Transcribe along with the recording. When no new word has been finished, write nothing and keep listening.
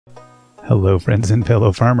Hello friends and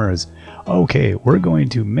fellow farmers. Okay, we're going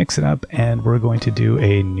to mix it up and we're going to do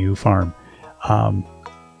a new farm. I'm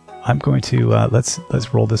going to let's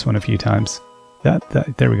roll this one a few times.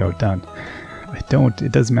 There we go, done.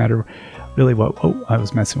 It doesn't matter really what. Oh, I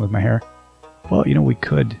was messing with my hair. Well, you know, we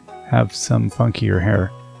could have some funkier hair.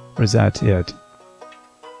 Or is that it?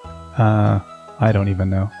 I don't even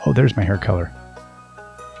know. Oh, there's my hair color.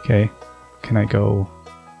 Okay, can I go?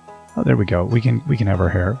 Oh, there we go. We can have our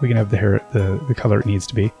hair. We can have the hair the color it needs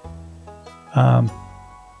to be.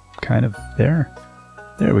 Kind of there.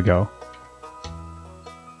 There we go.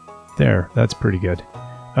 There, that's pretty good.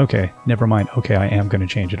 Okay, never mind. Okay, I am going to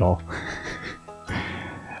change it all.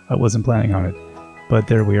 I wasn't planning on it, but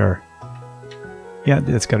there we are. Yeah,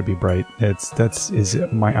 it's got to be bright. Is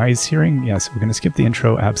my eyes hearing? Yes, we're going to skip the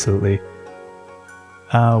intro. Absolutely.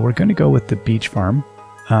 We're going to go with the beach farm.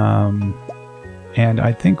 And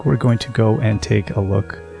I think we're going to go and take a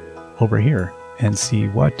look over here and see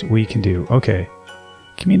what we can do. Okay,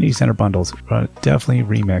 community center bundles. Definitely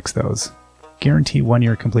remix those. Guarantee 1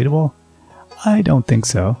 year completable? I don't think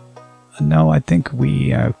so. No, I think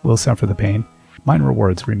we will suffer the pain. Mine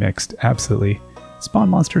rewards remixed, absolutely. Spawn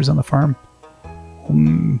monsters on the farm?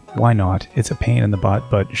 Why not? It's a pain in the butt,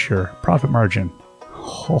 but sure. Profit margin.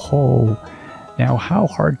 Ho ho. Now, how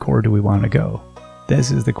hardcore do we want to go?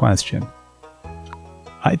 This is the question.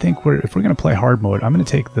 I think if we're going to play hard mode, I'm going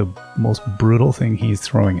to take the most brutal thing he's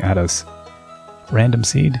throwing at us. Random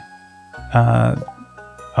seed?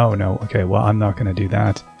 Oh no, okay, well I'm not going to do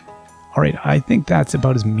that. Alright, I think that's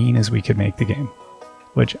about as mean as we could make the game.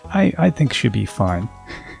 Which I think should be fine.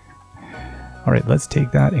 Alright, let's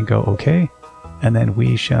take that and go okay. And then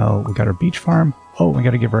we got our beach farm. Oh, we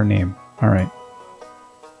got to give her a name. Alright.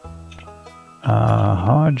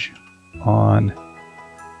 Hodge on...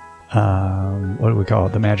 what do we call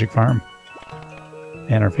it? The magic farm.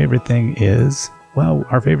 And our favorite thing is, well,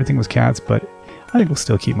 our favorite thing was cats, but I think we'll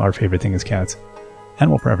still keep our favorite thing as cats.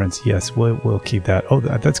 Animal preference, yes, we'll keep that. Oh,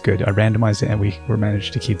 that's good. I randomized it and we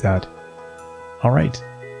managed to keep that. All right,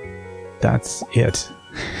 that's it.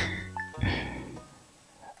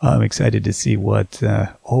 I'm excited to see what.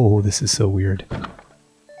 Oh, this is so weird.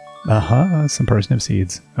 Some parsnip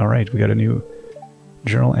seeds. All right, we got a new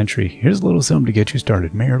journal entry. Here's a little something to get you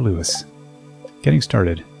started. Mayor Lewis. Getting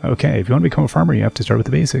started. Okay, if you want to become a farmer, you have to start with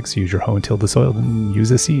the basics. Use your hoe and till the soil, then use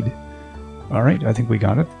a seed. Alright, I think we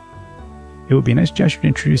got it. It would be a nice gesture to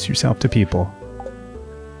introduce yourself to people.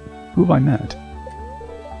 Who have I met?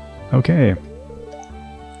 Okay.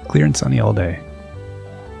 Clear and sunny all day.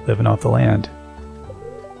 Living off the land.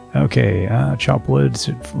 Okay, chop woods,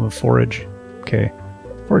 forage. Okay.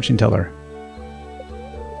 Fortune teller.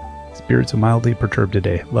 Spirits are mildly perturbed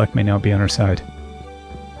today. Luck may not be on our side.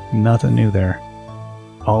 Nothing new there.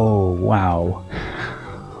 Oh, wow.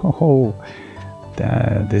 Oh,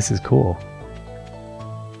 this is cool.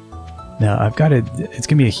 Now, I've got it. It's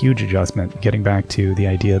going to be a huge adjustment getting back to the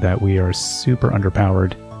idea that we are super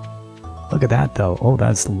underpowered. Look at that, though. Oh,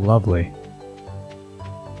 that's lovely.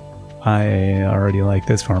 I already like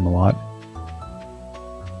this farm a lot.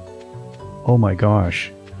 Oh my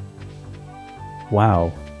gosh.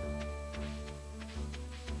 Wow.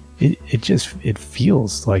 It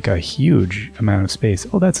feels like a huge amount of space.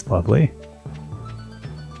 Oh, that's lovely.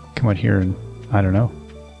 Come out here and, I don't know,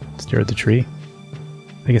 stare at the tree.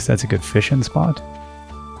 I guess that's a good fishing spot.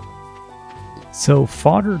 So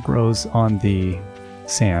fodder grows on the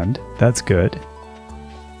sand. That's good.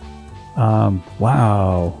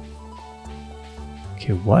 Wow.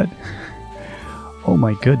 Okay, what? Oh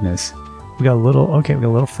my goodness. We got a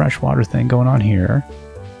little freshwater thing going on here.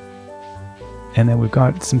 And then we've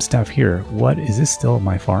got some stuff here. What? Is this still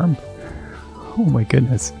my farm? Oh my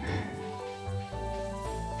goodness.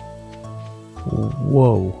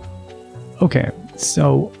 Whoa. Okay,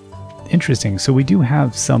 so interesting. So we do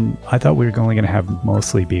have some... I thought we were only going to have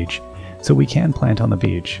mostly beach. So we can plant on the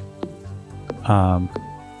beach.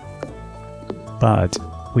 But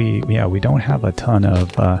we don't have a ton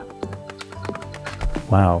of...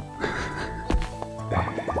 Wow.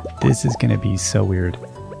 This is going to be so weird.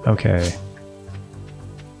 Okay.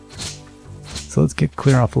 So let's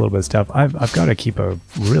clear off a little bit of stuff. I've got to keep a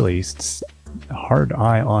really hard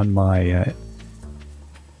eye on my...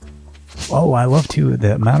 Oh, I love to...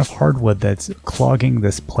 The amount of hardwood that's clogging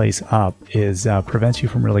this place up is prevents you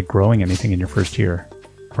from really growing anything in your first year.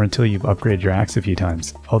 Or until you've upgraded your axe a few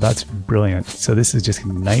times. Oh, that's brilliant. So this is just a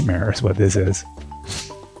nightmare is what this is.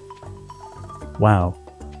 Wow.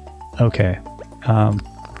 Okay.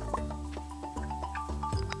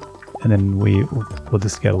 And then we'll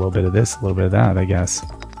just get a little bit of this, a little bit of that, I guess.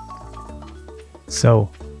 So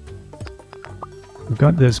we've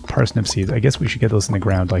got this parsnip seeds. I guess we should get those in the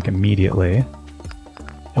ground like immediately.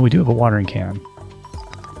 And we do have a watering can.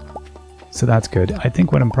 So that's good. I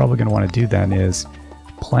think what I'm probably going to want to do then is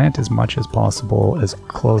plant as much as possible as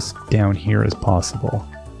close down here as possible.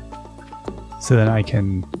 So then I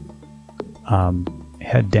can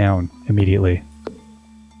head down immediately.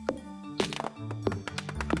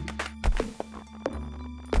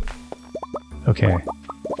 Okay.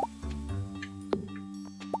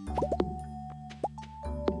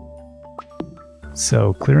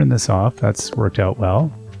 So clearing this off, that's worked out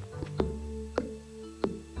well.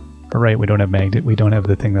 Alright, we don't have magnet, we don't have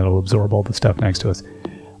the thing that'll absorb all the stuff next to us.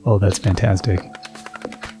 Oh, that's fantastic.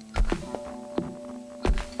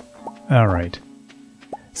 Alright.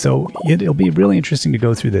 So it'll be really interesting to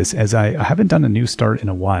go through this, as I haven't done a new start in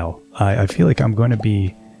a while. I feel like I'm going to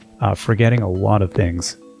be forgetting a lot of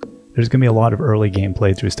things. There's going to be a lot of early game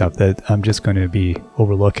playthrough stuff that I'm just going to be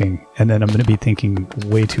overlooking, and then I'm going to be thinking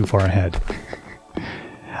way too far ahead.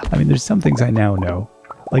 I mean, there's some things I now know.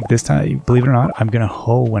 Like this time, believe it or not, I'm going to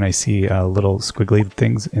hoe when I see little squiggly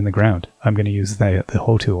things in the ground. I'm going to use the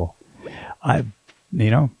hoe tool. I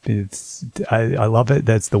love it.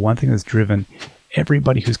 That's the one thing that's driven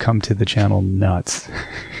everybody who's come to the channel nuts.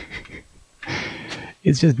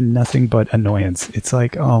 It's just nothing but annoyance. It's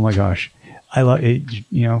like, oh my gosh. I love it,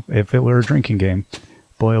 you know, if it were a drinking game,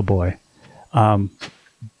 boy oh boy.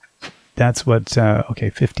 That's what, okay,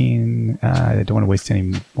 15, I don't want to waste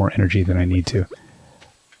any more energy than I need to.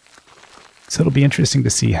 So it'll be interesting to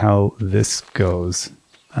see how this goes.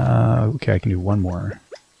 Okay, I can do one more.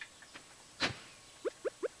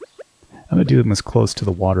 I'm going to do them as close to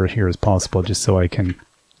the water here as possible, just so I can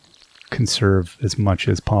conserve as much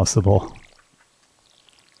as possible.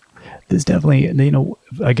 This definitely, you know,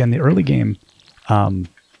 again, the early game,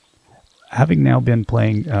 having now been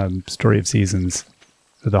playing Story of Seasons,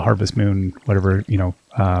 the Harvest Moon, whatever, you know,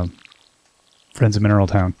 Friends of Mineral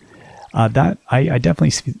Town, that I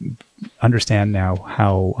definitely understand now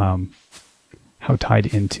how tied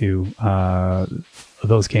into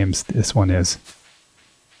those games this one is.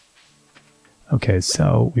 Okay,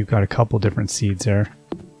 so we've got a couple different seeds there.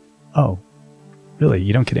 Oh, really?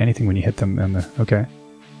 You don't get anything when you hit them in the... Okay.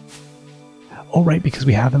 Oh, right, because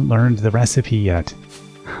we haven't learned the recipe yet.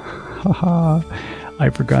 Haha, I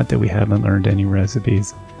forgot that we haven't learned any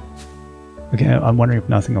recipes. Okay, I'm wondering if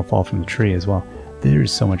nothing will fall from the tree as well.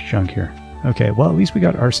 There's so much junk here. Okay, well, at least we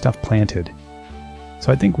got our stuff planted. So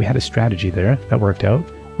I think we had a strategy there. That worked out.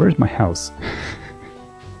 Where's my house?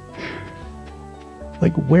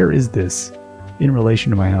 Like, where is this in relation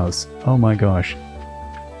to my house? Oh my gosh.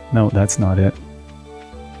 No, that's not it.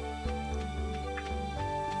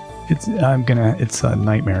 It's a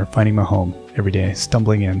nightmare finding my home every day,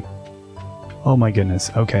 stumbling in. Oh my goodness.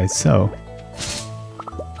 Okay, so.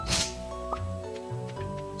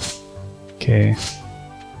 Okay.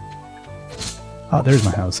 Oh, there's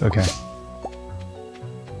my house. Okay.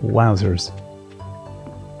 Wowzers.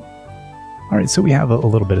 Alright, so we have a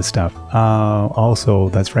little bit of stuff. Also,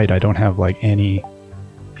 that's right, I don't have like any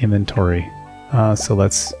inventory. So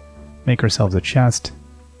let's make ourselves a chest,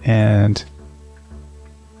 and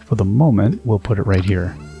for the moment, we'll put it right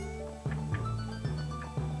here.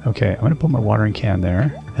 Okay, I'm going to put my watering can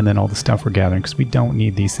there, and then all the stuff we're gathering, because we don't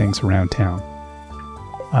need these things around town.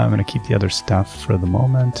 I'm going to keep the other stuff for the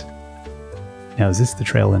moment. Now, is this the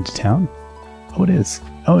trail into town? Oh, it is.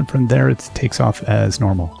 Oh, and from there it takes off as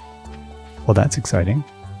normal. Well, that's exciting.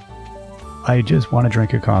 I just want to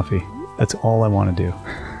drink a coffee. That's all I want to do.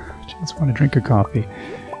 Just want to drink a coffee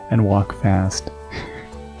and walk fast.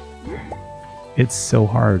 It's so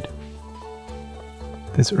hard.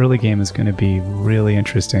 This early game is going to be really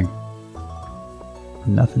interesting.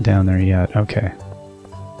 Nothing down there yet. Okay.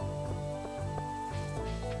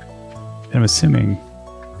 And I'm assuming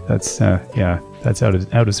that's, yeah, that's out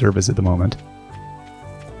of service at the moment.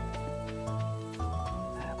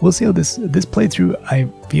 We'll see how this playthrough, I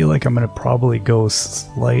feel like I'm going to probably go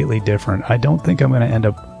slightly different. I don't think I'm going to end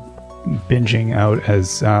up binging out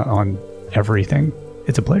as on everything.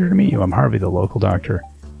 It's a pleasure to meet you. I'm Harvey, the local doctor.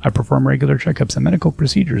 I perform regular checkups and medical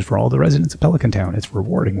procedures for all the residents of Pelican Town. It's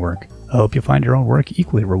rewarding work. I hope you find your own work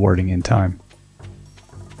equally rewarding in time.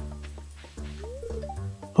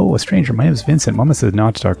 Oh, a stranger. My name is Vincent. Mama says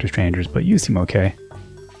not to talk to strangers, but you seem okay.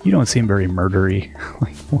 You don't seem very murdery.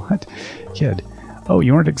 Like, what? Kid. Oh,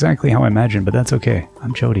 you aren't exactly how I imagined, but that's okay.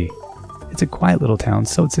 I'm Jody. It's a quiet little town,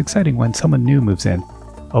 so it's exciting when someone new moves in.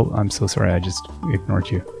 Oh, I'm so sorry. I just ignored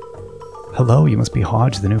you. Hello, you must be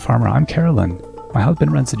Hodge, the new farmer. I'm Carolyn. My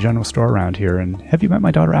husband runs a general store around here, and have you met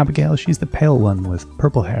my daughter Abigail? She's the pale one with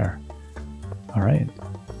purple hair. Alright.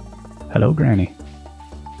 Hello, Granny.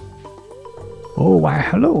 Oh, why,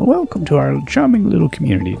 hello, welcome to our charming little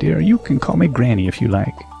community, dear. You can call me Granny if you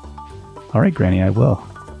like. Alright, Granny, I will.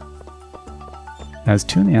 Now it's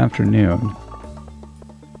 2 in the afternoon.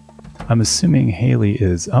 I'm assuming Haley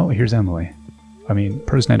is... Oh, here's Emily. I mean,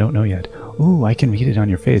 person I don't know yet. Ooh, I can read it on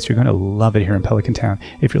your face. You're going to love it here in Pelican Town.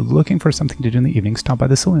 If you're looking for something to do in the evening, stop by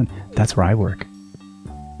the saloon. That's where I work.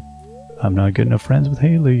 I'm not good enough friends with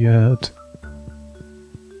Haley yet.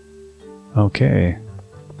 Okay.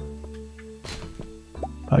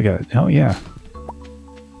 I got... Oh, yeah.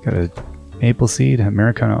 Got a Maple Seed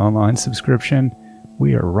Americana Online subscription.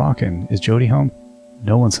 We are rocking. Is Jody home?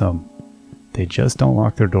 No one's home. They just don't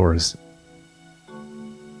lock their doors.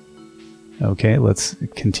 Okay, let's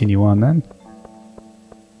continue on then.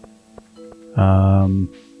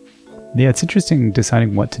 Yeah, it's interesting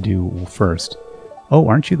deciding what to do first. Oh,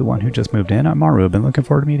 aren't you the one who just moved in? I'm Maru. I've been looking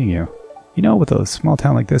forward to meeting you. You know, with a small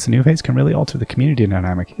town like this, a new face can really alter the community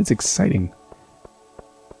dynamic. It's exciting.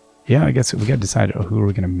 Yeah, I guess we got to decide who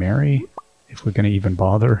we're going to marry. If we're going to even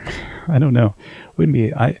bother. I don't know. Wouldn't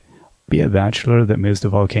be a bachelor that moves to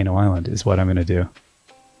Volcano Island is what I'm going to do.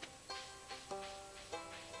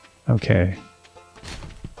 Okay.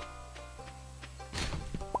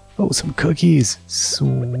 Oh, some cookies.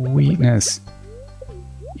 Sweetness.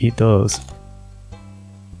 Eat those.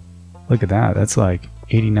 Look at that. That's like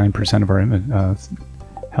 89% of our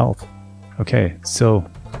health. Okay, so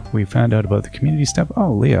we found out about the community stuff.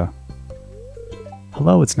 Oh, Leah.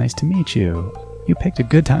 Hello, it's nice to meet you. You picked a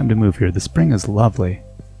good time to move here. The spring is lovely.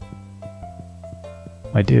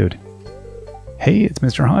 My dude. Hey, it's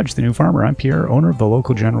Mr. Hodge, the new farmer. I'm Pierre, owner of the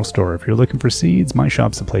local general store. If you're looking for seeds, my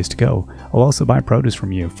shop's the place to go. I'll also buy produce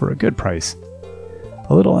from you for a good price.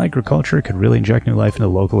 A little agriculture could really inject new life into the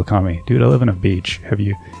local economy. Dude, I live on a beach. Have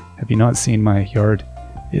you not seen my yard?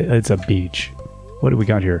 It's a beach. What do we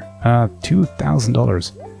got here?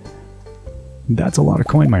 $2,000. That's a lot of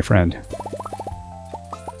coin, my friend.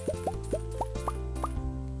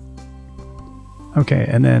 Okay,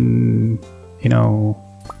 and then, you know,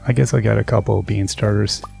 I guess I got a couple bean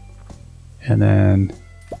starters. And then...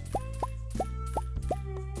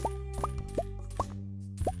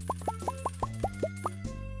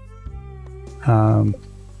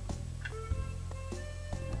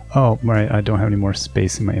 oh, right, I don't have any more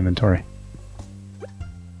space in my inventory.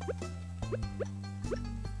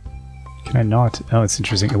 Can I not? Oh, it's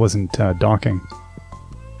interesting. It wasn't docking.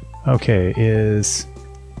 Okay, is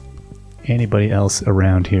anybody else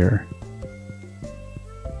around here?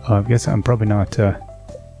 Oh, I guess I'm probably not...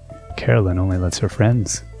 Carolyn only lets her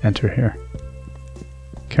friends enter here.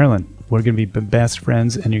 Carolyn, we're going to be best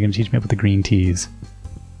friends and you're going to teach me about the green teas.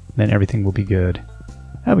 Then everything will be good.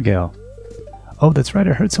 Abigail. Oh, that's right.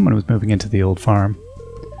 I heard someone was moving into the old farm.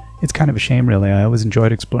 It's kind of a shame, really. I always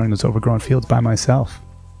enjoyed exploring those overgrown fields by myself.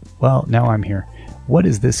 Well, now I'm here. What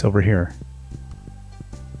is this over here?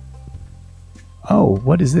 Oh,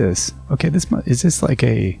 what is this? Okay, is this like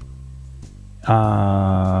a...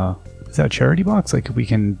 is that a charity box? Like we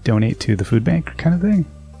can donate to the food bank kind of thing?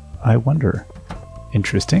 I wonder.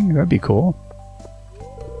 Interesting. That'd be cool.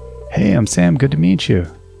 Hey, I'm Sam. Good to meet you.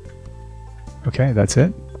 Okay, that's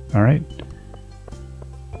it. All right.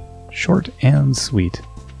 Short and sweet.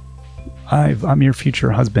 I'm your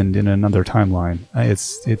future husband in another timeline.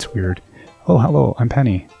 It's weird. Oh, hello. I'm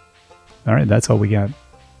Penny. All right, that's all we got.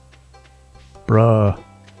 Bruh.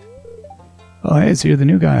 Oh, hey, so you're the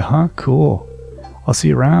new guy, huh? Cool. I'll see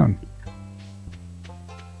you around.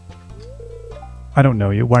 I don't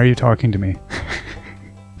know you. Why are you talking to me?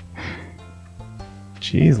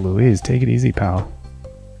 Jeez Louise, take it easy, pal.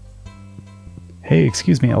 Hey,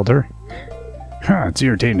 excuse me, Elder. It's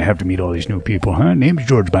irritating to have to meet all these new people, huh? Name's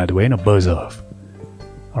George, by the way, and a buzz off.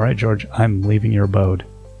 Alright, George, I'm leaving your abode.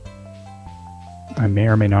 I may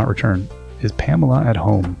or may not return. Is Pamela at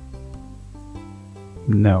home?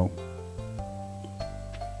 No.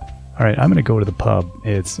 Alright, I'm gonna go to the pub.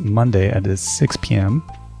 It's Monday at 6 p.m.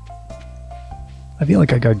 I feel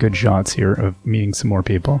like I got good shots here of meeting some more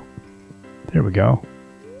people. There we go.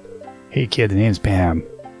 Hey kid, the name's Pam.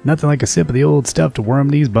 Nothing like a sip of the old stuff to worm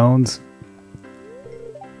these bones.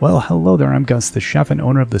 Well, hello there, I'm Gus, the chef and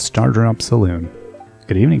owner of the Stardew Saloon.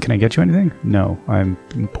 Good evening, can I get you anything? No, I'm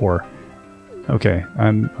poor. Okay,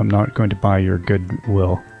 I'm not going to buy your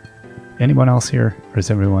goodwill. Anyone else here? Or does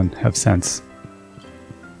everyone have sense?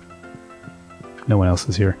 No one else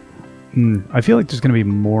is here. I feel like there's going to be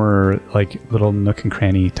more like little nook and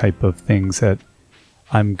cranny type of things that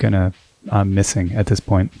I'm missing at this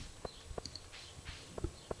point.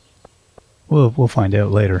 We'll find out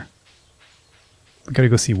later. We gotta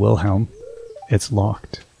go see Wilhelm. It's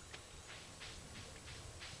locked.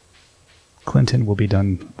 Clinton will be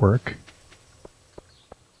done work.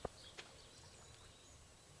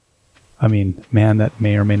 I mean, man that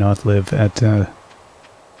may or may not live at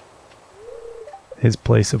his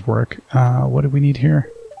place of work. What do we need here?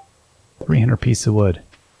 300 pieces of wood.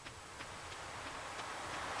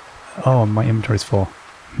 Oh, my inventory's full.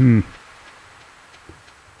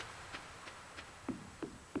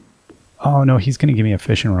 Oh no, he's gonna give me a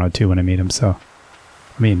fishing rod too when I meet him, so...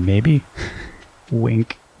 I mean, maybe?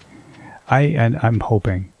 Wink. I'm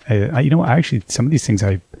hoping. You know, actually, some of these things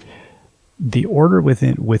the order with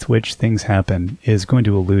which things happen is going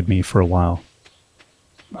to elude me for a while.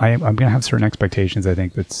 I'm going to have certain expectations, I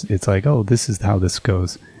think. It's like, oh, this is how this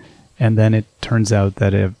goes. And then it turns out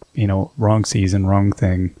that, you know, wrong season, wrong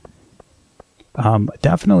thing.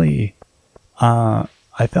 Definitely,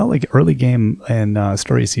 I felt like early game and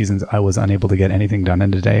story seasons, I was unable to get anything done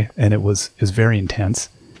in a day. And it was very intense.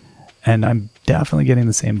 And I'm definitely getting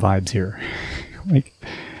the same vibes here. Like,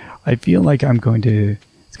 I feel like it's going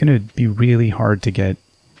to be really hard to get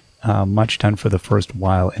much done for the first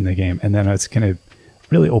while in the game. And then it's going to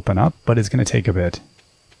really open up, but it's going to take a bit.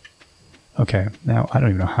 Okay, now I don't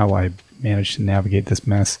even know how I managed to navigate this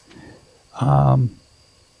mess.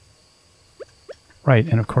 Right,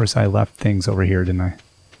 and of course I left things over here, didn't I?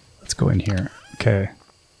 Let's go in here. Okay.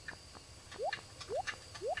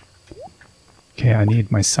 Okay, I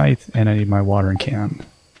need my scythe and I need my watering can.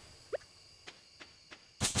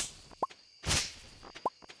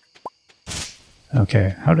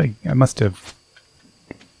 Okay, how did I must have...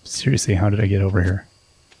 Seriously, how did I get over here?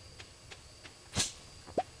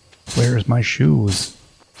 Where's my shoes?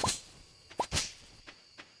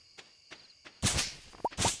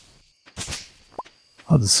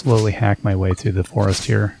 I'll just slowly hack my way through the forest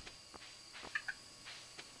here.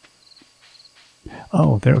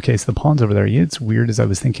 Oh, there. Okay, so the pond's over there. Yeah, it's weird as I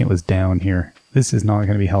was thinking it was down here. This is not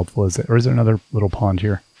going to be helpful, is it? Or is there another little pond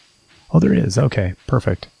here? Oh, there is. Okay,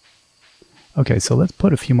 perfect. Okay, so let's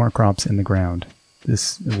put a few more crops in the ground.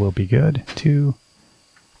 This will be good. 2,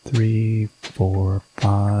 3, 4,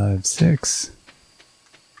 5, 6,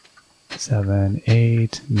 7,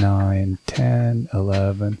 8, 9, 10,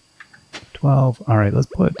 11, 12. All right, let's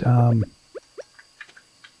put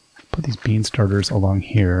these bean starters along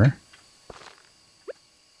here.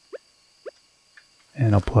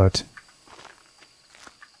 And I'll put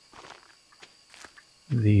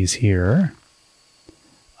these here.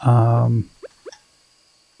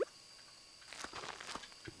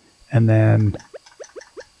 And then,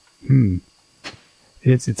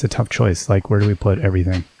 it's a tough choice. Like, where do we put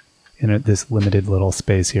everything in this limited little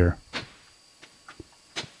space here?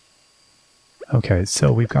 Okay,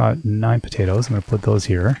 so we've got 9 potatoes. I'm going to put those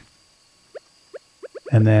here.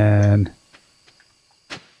 And then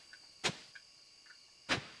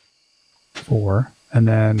 4. And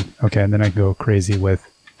then, okay, and then I go crazy with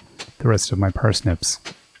the rest of my parsnips.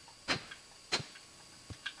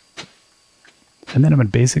 And then I'm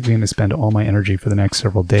basically going to spend all my energy for the next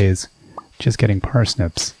several days just getting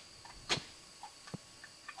parsnips.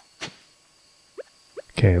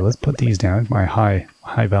 Okay, let's put these down, my high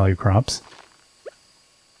value crops.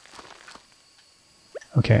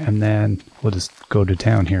 Okay, and then we'll just go to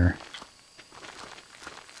town here.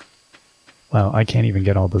 Wow, I can't even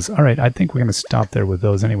get all those. All right, I think we're going to stop there with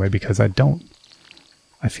those anyway because I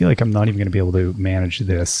feel like I'm not even going to be able to manage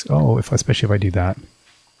this. Oh, especially if I do that.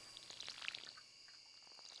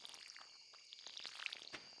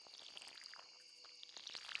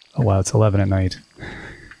 Oh wow, it's 11 at night.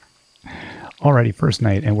 Alrighty, first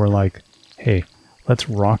night, and we're like, hey, let's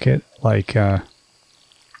rock it like, you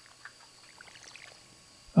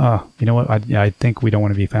know what, I think we don't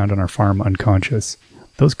want to be found on our farm unconscious.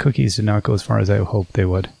 Those cookies did not go as far as I hoped they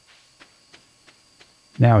would.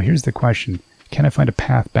 Now, here's the question. Can I find a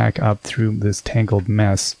path back up through this tangled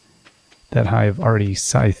mess that I've already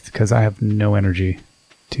scythed, because I have no energy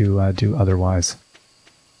to do otherwise.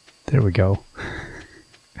 There we go.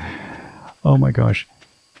 Oh my gosh.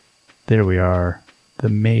 There we are. The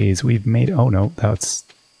maze we've made. Oh no, that's...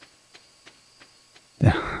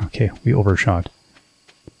 Okay, we overshot.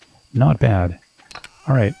 Not bad.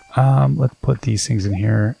 Alright, let's put these things in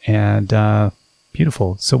here. And,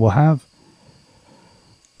 beautiful. So we'll have...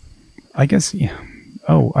 I guess... Yeah.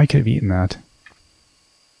 Oh, I could have eaten that.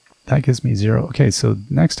 That gives me 0. Okay, so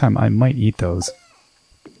next time I might eat those.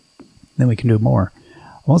 Then we can do more.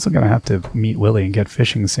 I'm also going to have to meet Willie and get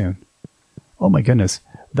fishing soon. Oh my goodness,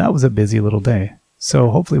 that was a busy little day.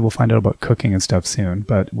 So hopefully we'll find out about cooking and stuff soon,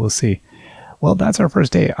 but we'll see. Well, that's our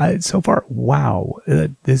first day. So far, wow,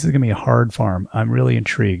 this is going to be a hard farm. I'm really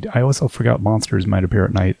intrigued. I also forgot monsters might appear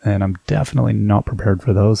at night, and I'm definitely not prepared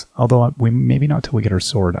for those. Although, maybe not till we get our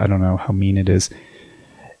sword. I don't know how mean it is.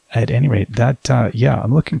 At any rate, yeah,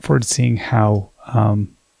 I'm looking forward to seeing how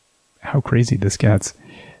how crazy this gets.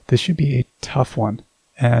 This should be a tough one.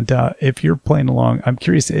 And if you're playing along, I'm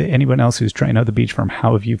curious, anyone else who's trying out the beach farm,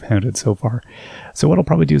 how have you found it so far? So what I'll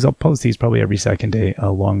probably do is I'll post these probably every second day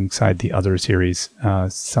alongside the other series.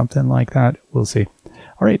 Something like that. We'll see.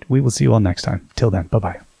 All right, we will see you all next time. Till then,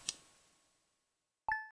 bye-bye.